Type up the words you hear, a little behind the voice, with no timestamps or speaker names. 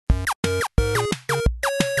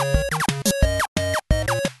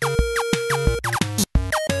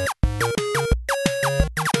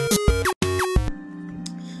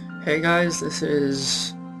Hey guys, this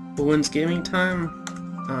is Owen's Gaming Time,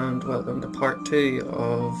 and welcome to part 2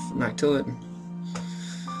 of Nachtheulen.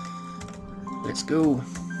 Let's go.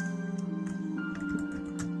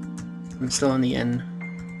 I'm still in the inn.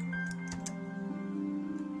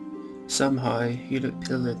 Somehow, you look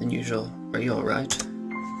paler than usual. Are you alright?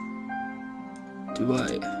 Do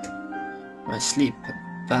I? My sleep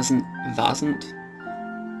wasn't?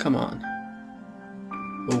 Come on.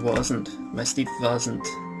 Oh, wasn't. My sleep wasn't.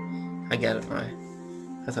 I get it now.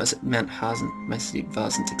 I thought it meant hasn't. My sleep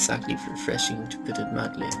wasn't exactly refreshing, to put it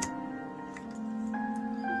mildly.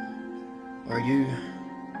 Are you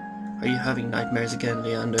having nightmares again,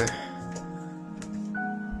 Leander?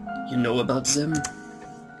 You know about them?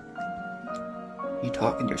 You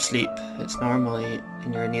talk in your sleep. It's normally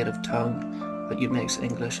in your native tongue, but you mix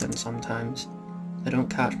English in sometimes. I don't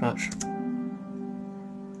catch much.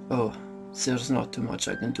 Oh, there's not too much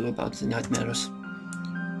I can do about the nightmares.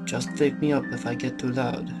 Just wake me up if I get too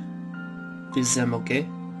loud. Is them okay?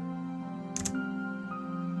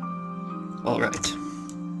 Alright.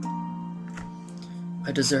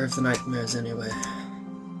 I deserve the nightmares anyway.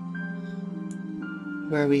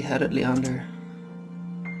 Where are we headed, Leander?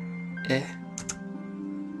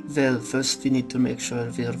 Well, first we need to make sure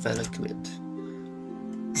we're well equipped.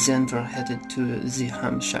 Then we're headed to the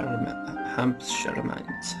Hampshire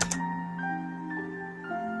mines.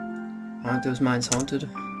 Aren't those mines haunted?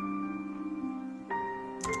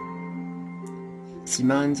 The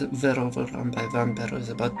mines were overrun by vampires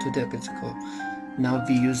about 2 decades ago. Now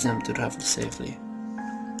we use them to travel safely.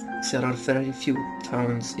 There are very few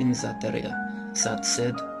towns in that area. That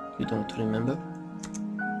said, you don't remember?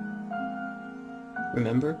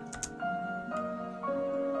 Remember?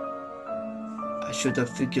 I should have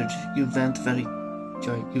figured you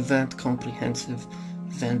weren't comprehensive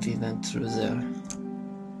when we went through there.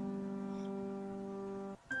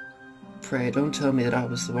 Pray, don't tell me that I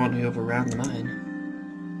was the one who overran the mine.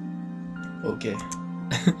 Okay.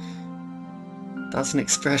 That's an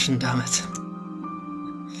expression, damn it.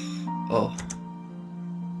 Oh.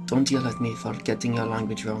 Don't yell at me for getting your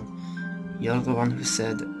language wrong. You're the one who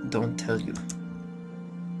said, don't tell you.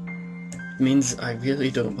 It means I really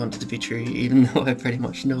don't want it to be true, even though I pretty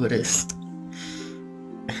much know it is.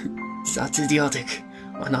 That's idiotic.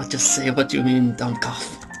 Why not just say what you mean, don't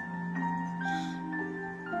cough.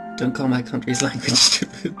 Don't call my country's language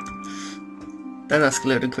stupid. That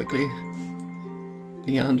escalated quickly.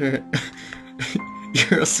 Leander,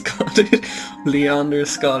 you're a Scottish. Leander's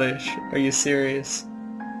Scottish. Are you serious?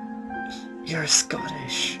 You're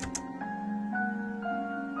Scottish.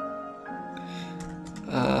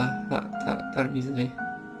 That amused me.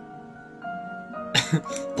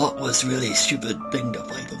 That was really stupid thing to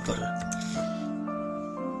fight over.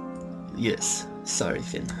 Yes, sorry,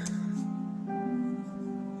 Finn.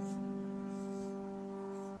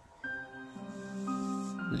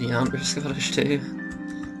 Leander's Scottish too.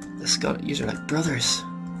 You're like brothers.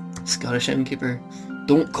 Scottish innkeeper.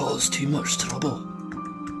 Don't cause too much trouble.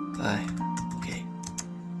 Aye, okay.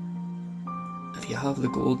 If you have the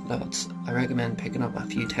gold, lads, I recommend picking up a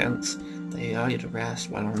few tents. They allow you to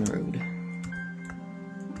rest while on the road.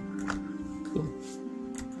 Cool.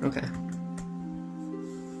 Okay.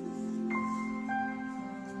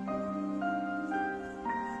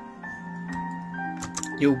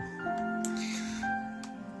 Yo.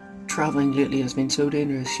 Travelling lately has been so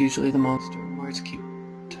dangerous. Usually the monster wards keep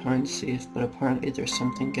towns safe, but apparently there's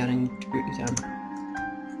something getting through them.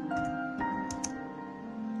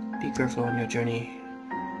 Be careful on your journey.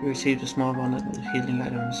 We received a small bundle with healing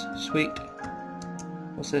items. Sweet.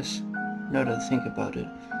 What's this? Now that I think about it,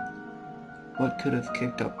 what could have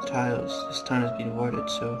kicked up the tiles? This town has been warded,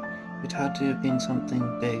 so it had to have been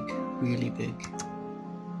something big, really big.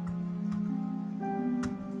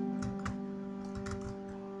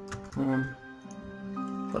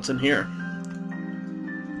 What's in here?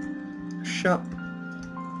 Shop.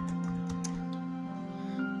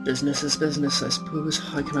 Business is business, I suppose.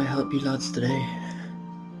 How can I help you lads today?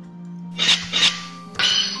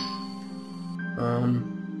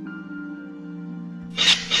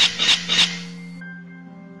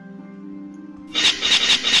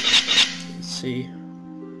 Let's see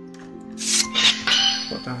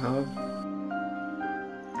what I have.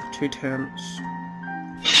 2 tents.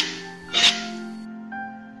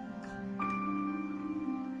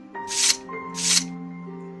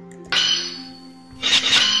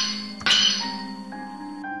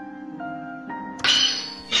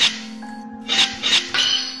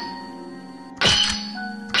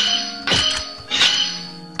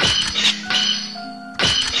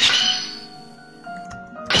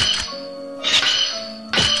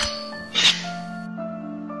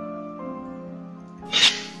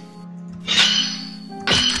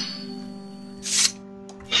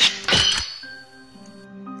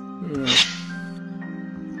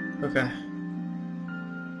 Okay.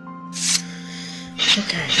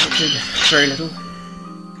 Okay, that did very little.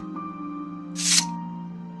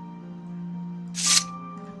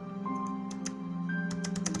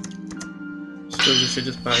 Suppose we should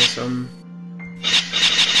just buy some.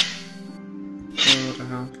 Oh, what I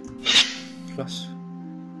have. Plus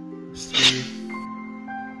 3.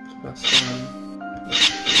 Plus 1. Plus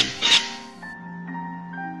 3.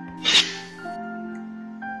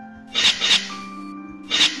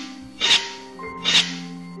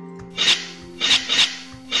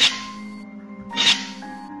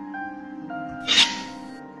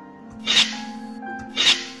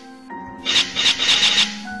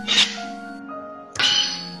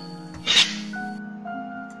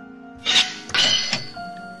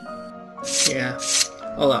 Yeah,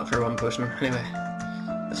 all that for one potion. Anyway,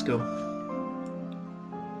 let's go.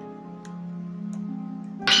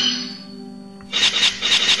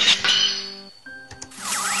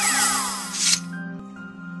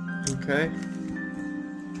 Okay.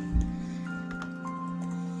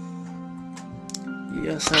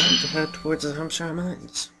 Yes, I want to head towards the Hampshire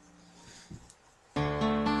Mountains.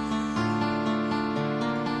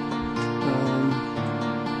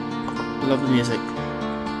 Love the music.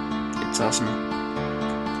 It's awesome.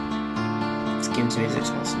 This game's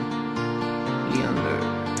music's awesome. Leander.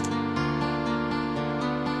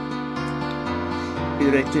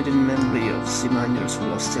 Erected in memory of the miners who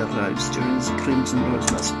lost their lives during the Crimson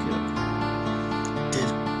Rose Massacre.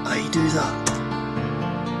 Did I do that?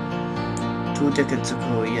 2 decades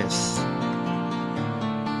ago, yes.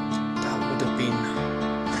 That would have been...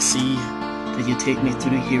 I see. Did you take me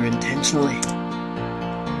through here intentionally?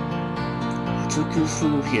 I took you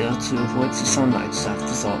through here to avoid the sunlight,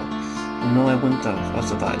 that's all. You know I wouldn't have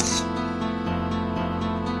otherwise.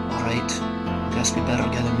 Alright, guess we better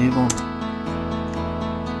get a move on.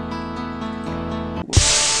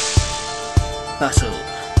 Battle.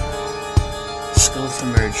 Stealth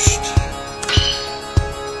emerged.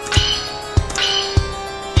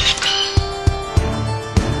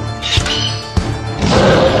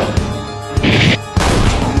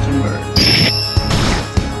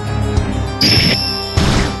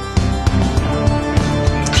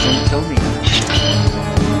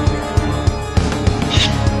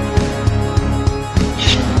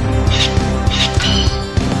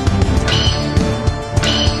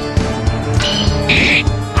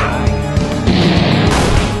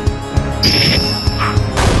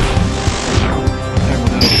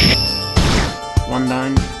 One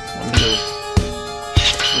down, one below.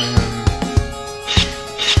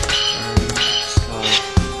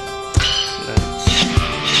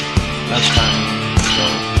 Let's go.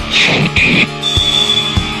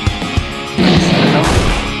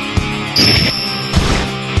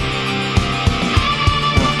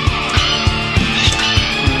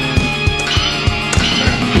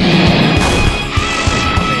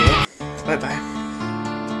 Bye-bye.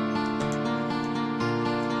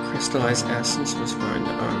 Crystallized essence was found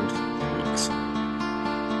and leaks.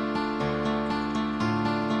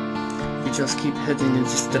 You just keep heading in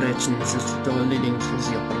this direction. This is the door leading to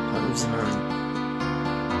the upper part of the mine.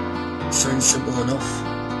 Sounds simple enough.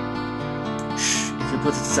 Shh, if you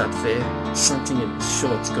put it that way, something is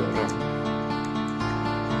sure to go wrong.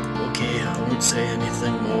 Okay, I won't say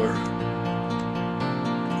anything more.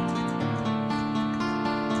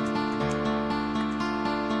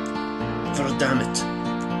 For damn it.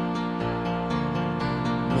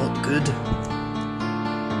 Not good.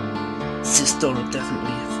 This door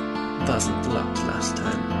definitely wasn't locked last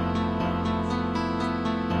time.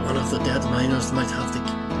 One of the dead miners might have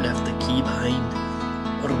left the key behind,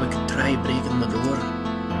 or we could try breaking the door.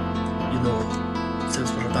 You know,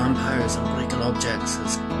 since we're vampires and breaking objects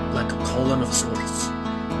is like a calling of sorts.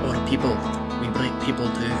 Or people, we break people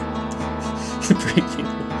too. Break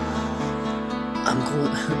people. I'm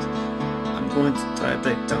going to try to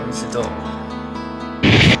break down the door.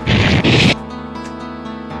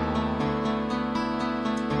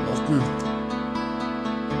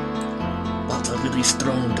 But a really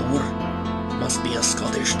strong door. Must be a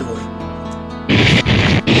Scottish door.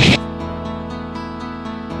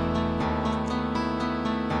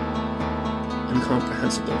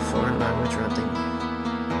 Incomprehensible foreign language renting.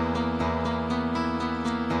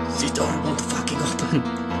 The door won't fucking open.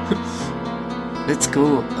 Let's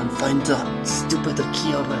go and find the stupid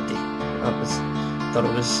key already. Thought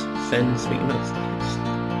it was Finn speaking of Scottish.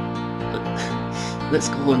 Let's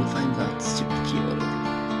go and find that stupid key already.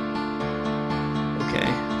 Okay,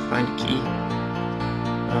 find a key.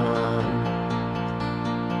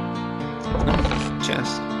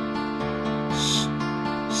 Chest.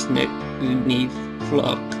 Snick, knee,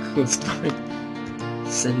 flop, goes down.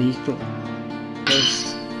 Cynical.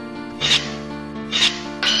 Yes.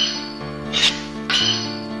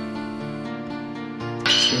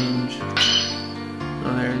 Change.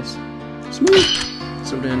 Oh, there it is. Smooth!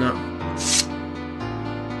 So we're doing that.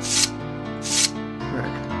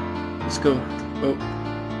 Right. Let's go. Oh,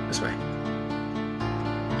 this way.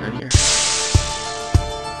 Down here.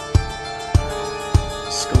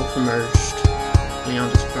 Scope emerged.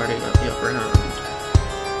 Leon's party got the upper hand.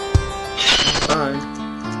 Bye.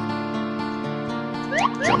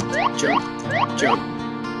 Jump, jump, jump.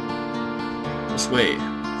 This way.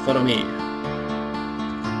 Follow me.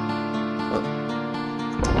 What?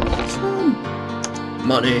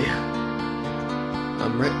 Money.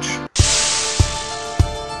 I'm rich.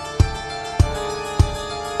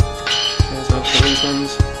 There's no for these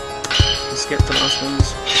ones. Let's skip the last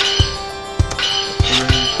ones.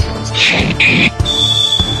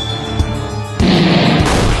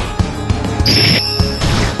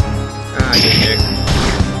 Ah, you dick.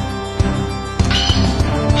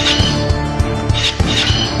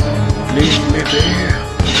 Leave me be.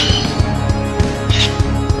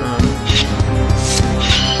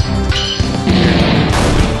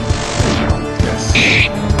 Yes.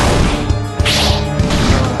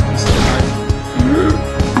 He's still alive.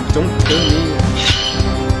 Don't kill me.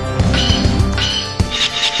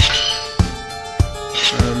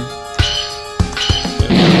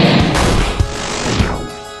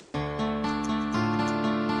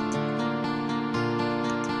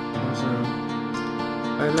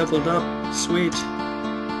 I leveled up. Sweet.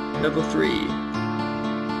 Level 3.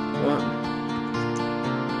 What?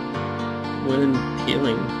 Wind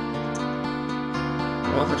healing.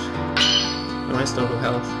 What? Am I still low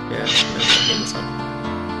health? Yeah, I'm healing myself.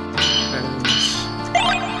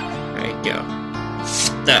 There you go.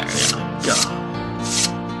 There you go.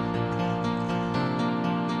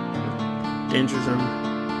 Danger zone.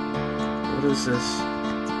 What is this?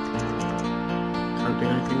 Can't do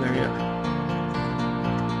anything there yet.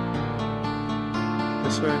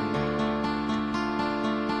 This way.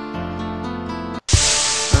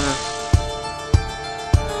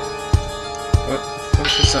 What the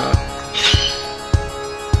fuck is that?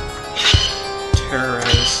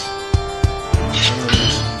 Terrorize.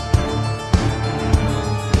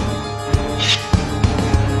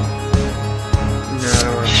 No,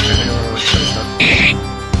 I don't want to stuff.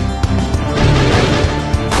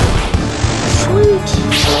 Sweet!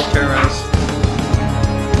 All terrorize.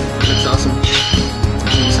 That's awesome.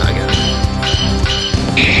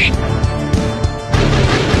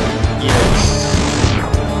 Yes.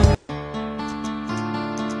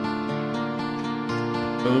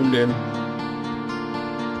 Owned him.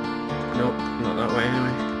 Nope, not that way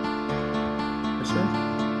anyway. This way?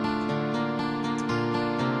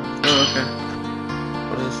 Oh, okay.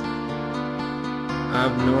 What is this? I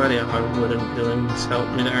have no idea how wooden buildings help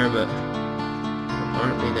me there, but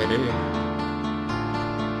apparently they do.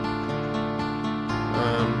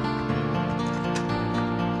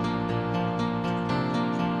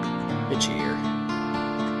 Itchy here.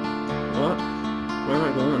 What? Where am I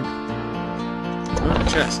going? Oh, the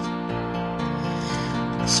chest.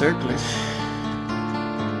 Circle it.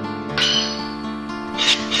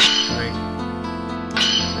 Right.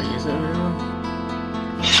 Can I use that now?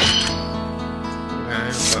 Okay,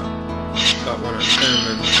 I've got one of them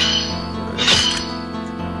and this.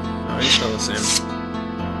 Oh, he's still the same.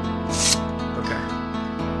 Okay.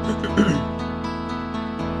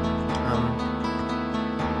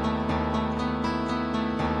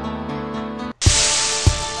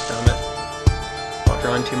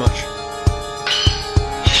 Drawing too much.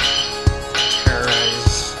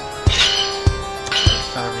 Terrorize.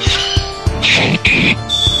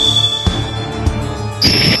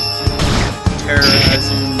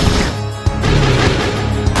 Terrorizing.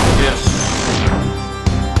 Yes.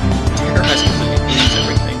 Terrorize completely means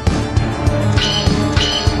everything.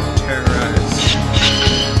 Terrorize.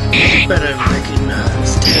 Better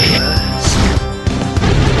recognize terrorize.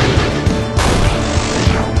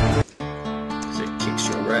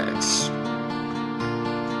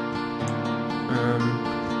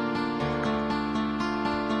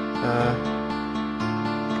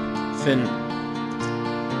 Finn.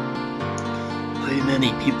 How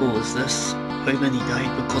many people is this? How many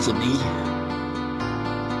died because of me?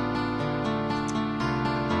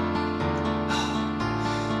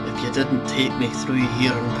 If you didn't take me through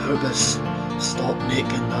here on purpose, stop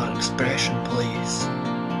making that expression, please.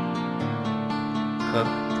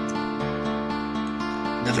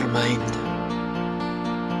 Never mind.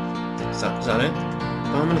 Is that it?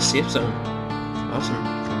 Oh, I'm in a safe zone. Awesome.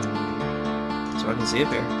 So I can save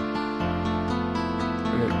here.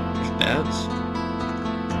 There's beds.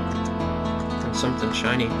 And something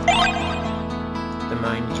shiny. The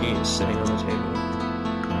mine key is sitting on the table.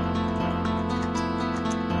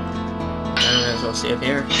 I might as well save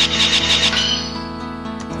here.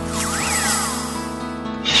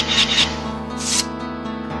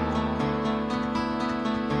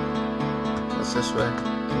 What's this way?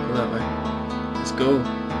 Can't go that way. Let's go.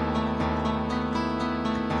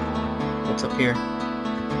 What's up here?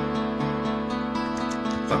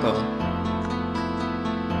 Fuck all.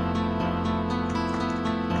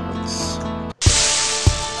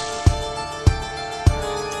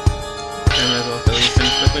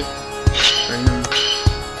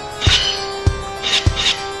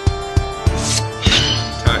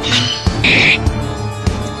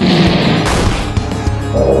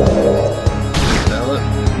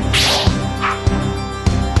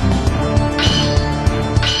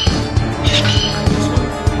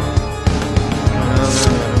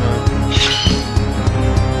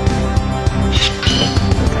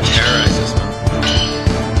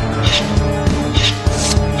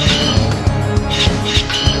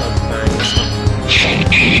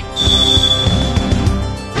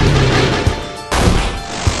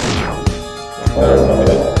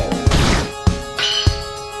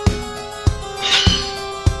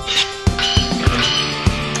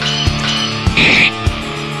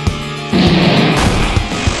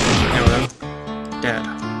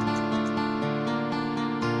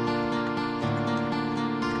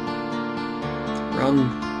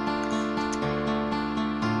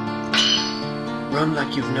 Run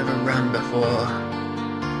like you've never ran before,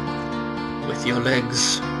 with your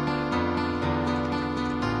legs,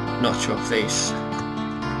 not your face.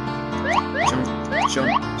 Jump,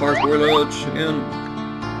 jump, parkour lodge again.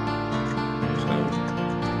 So,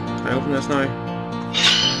 can I open this now?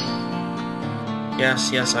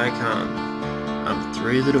 Yes, yes I can. I'm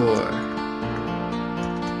through the door.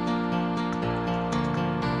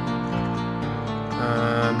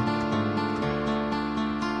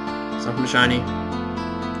 Something shiny.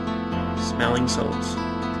 Smelling salts.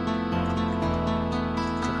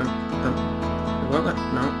 What?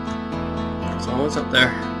 No. It's always up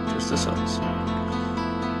there. Just the salts.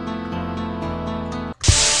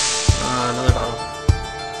 Another bottle.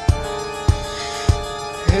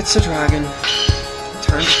 It's a dragon.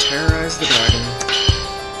 Time to terrorize the dragon.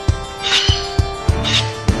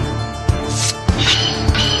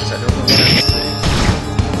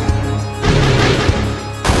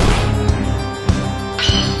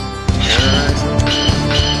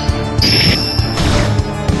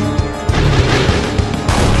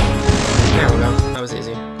 I don't know what else to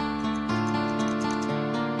do.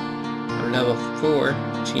 Level 4,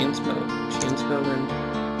 chain smelling.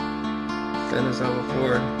 Then is level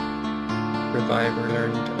 4, reviver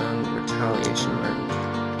learned and retaliation learned.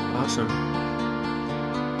 Awesome.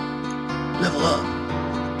 Level up.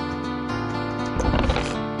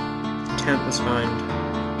 Tent was found.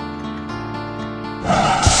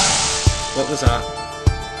 What was that?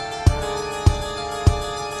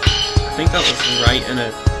 I think that was right in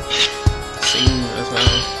a scene as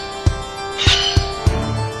well.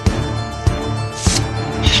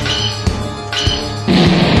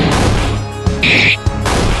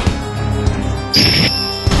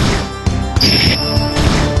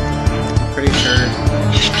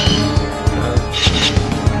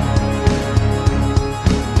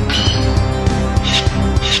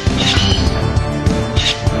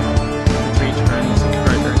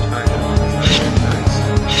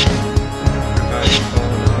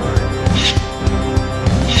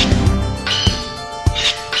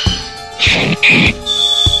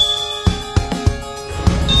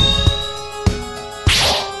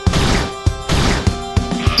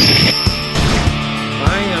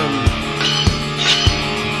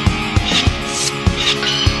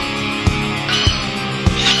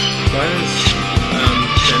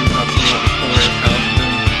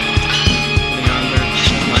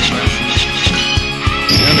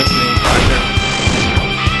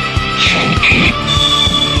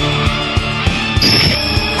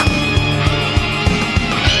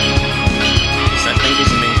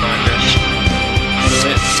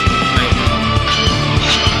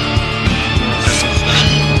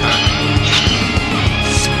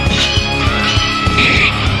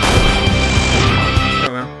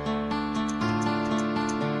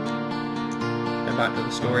 Back to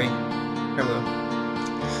the story. Here we go.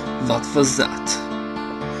 What was that?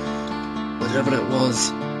 Whatever it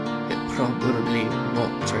was,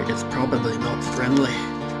 it's probably not friendly.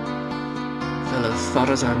 Well, as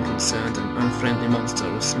far as I'm concerned, an unfriendly monster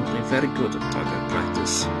was simply very good at target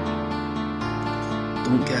practice.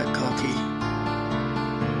 Don't get cocky.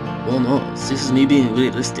 Oh no, this is me being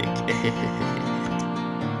realistic.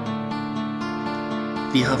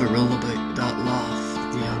 We have a rule about that laugh,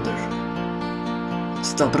 Leander.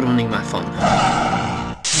 Stop ruining my fun.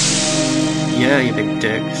 Yeah, you big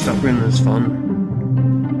dick. Stop ruining his fun.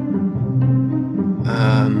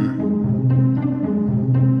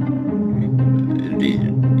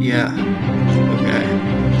 Yeah. Okay.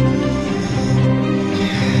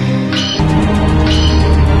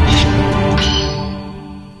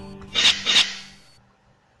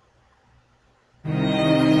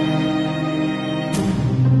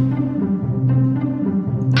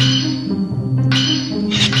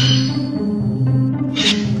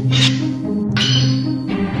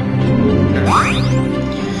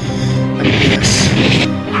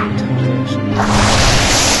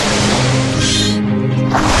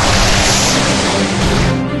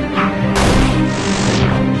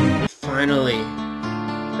 Finally,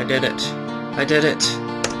 I did it. I did it.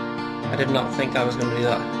 I did not think I was going to do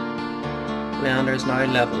that. Leander is now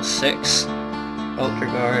level 6.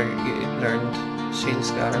 Ultragar, you learned. Shield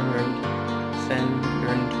Scatter learned. Finn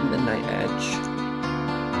learned Midnight Edge.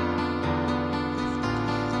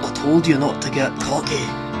 I told you not to get cocky.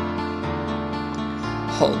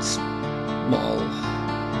 Holds Maul.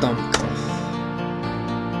 Dumbcough.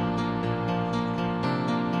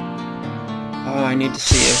 Oh, I need to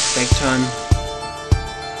see you. Big time.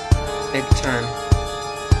 Big time.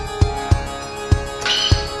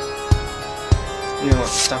 You know what?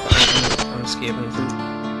 Stop it. I'm escaping from that.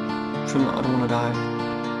 I don't want to die.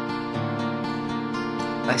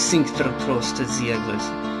 I think they're close to the exit.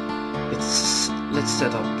 Let's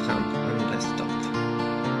set up camp and rest up.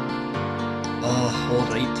 Oh,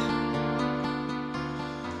 alright.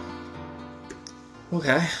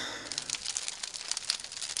 Okay.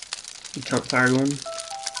 Campfire going.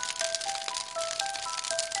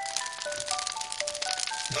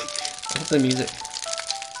 I love the music.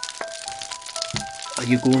 Are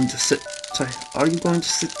you going to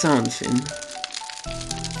sit down, Finn?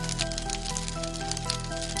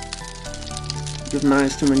 You've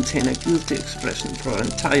managed to maintain a guilty expression for our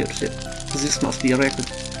entire trip. This must be a record.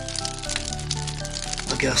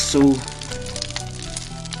 I guess so.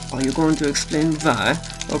 Are you going to explain why,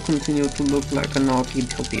 or continue to look like a naughty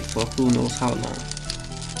puppy for who knows how long?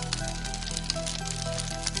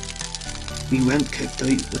 We weren't kicked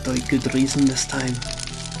out without good reason this time.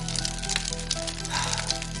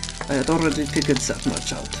 I had already figured that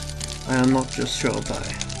much out. I am not just sure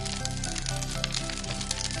why.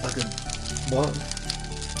 What?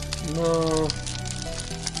 No.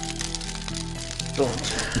 Don't.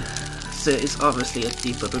 There is obviously a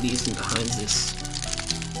deeper reason behind this.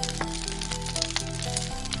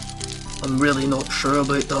 I'm really not sure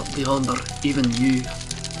about that, Leander. Even you.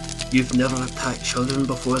 You've never attacked children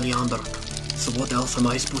before, Leander. So what else am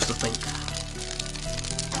I supposed to think?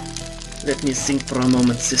 Let me think for a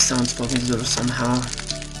moment. This sounds familiar somehow.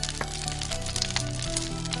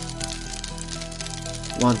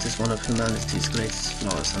 Want is one of humanity's greatest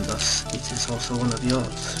flaws, and thus it is also one of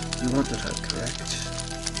yours. You wanted her, correct?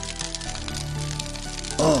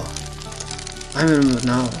 Oh, I remember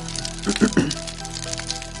now.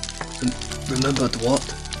 Remembered what?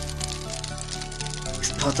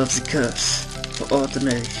 It's part of the curse. For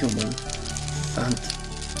ordinary human, Fant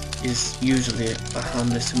is usually a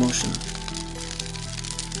harmless emotion.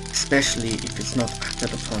 Especially if it's not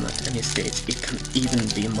acted upon at any stage. It can even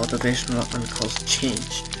be motivational and cause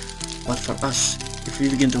change. But for us, if we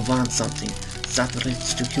begin to want something that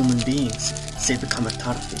relates to human beings, they become a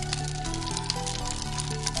target.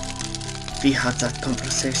 We had that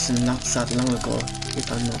conversation not that long ago, if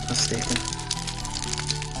I'm not mistaken.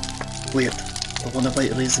 Wait, the one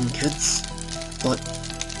about raising kids? But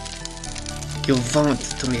you want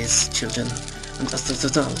to raise children, and as a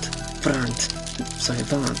result, want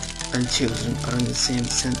and children are in the same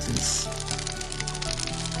sentence.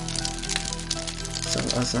 So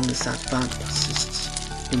as long as that band persists,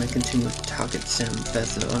 you may continue to target them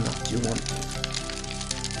whether or not you want to.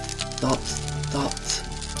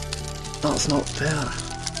 That's not fair.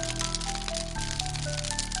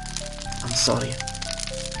 I'm sorry.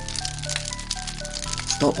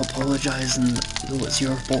 Stop apologizing, though it's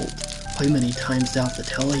your fault. How many times do I have to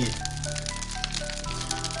tell you?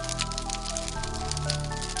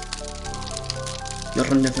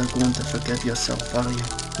 You're never going to forgive yourself, are you?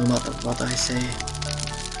 No matter what I say.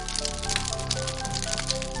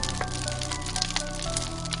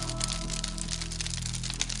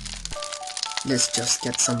 Let's just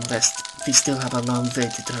get some rest. We still have a long way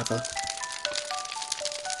to travel.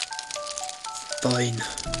 Fine.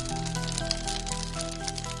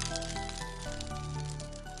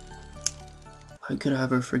 How could I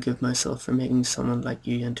ever forgive myself for making someone like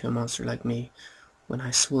you into a monster like me, when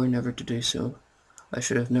I swore never to do so? I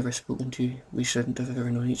should have never spoken to you. We shouldn't have ever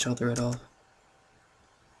known each other at all.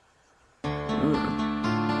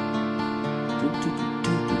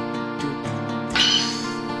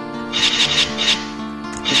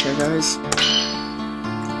 Okay guys,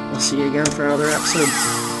 I'll see you again for another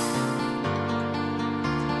episode.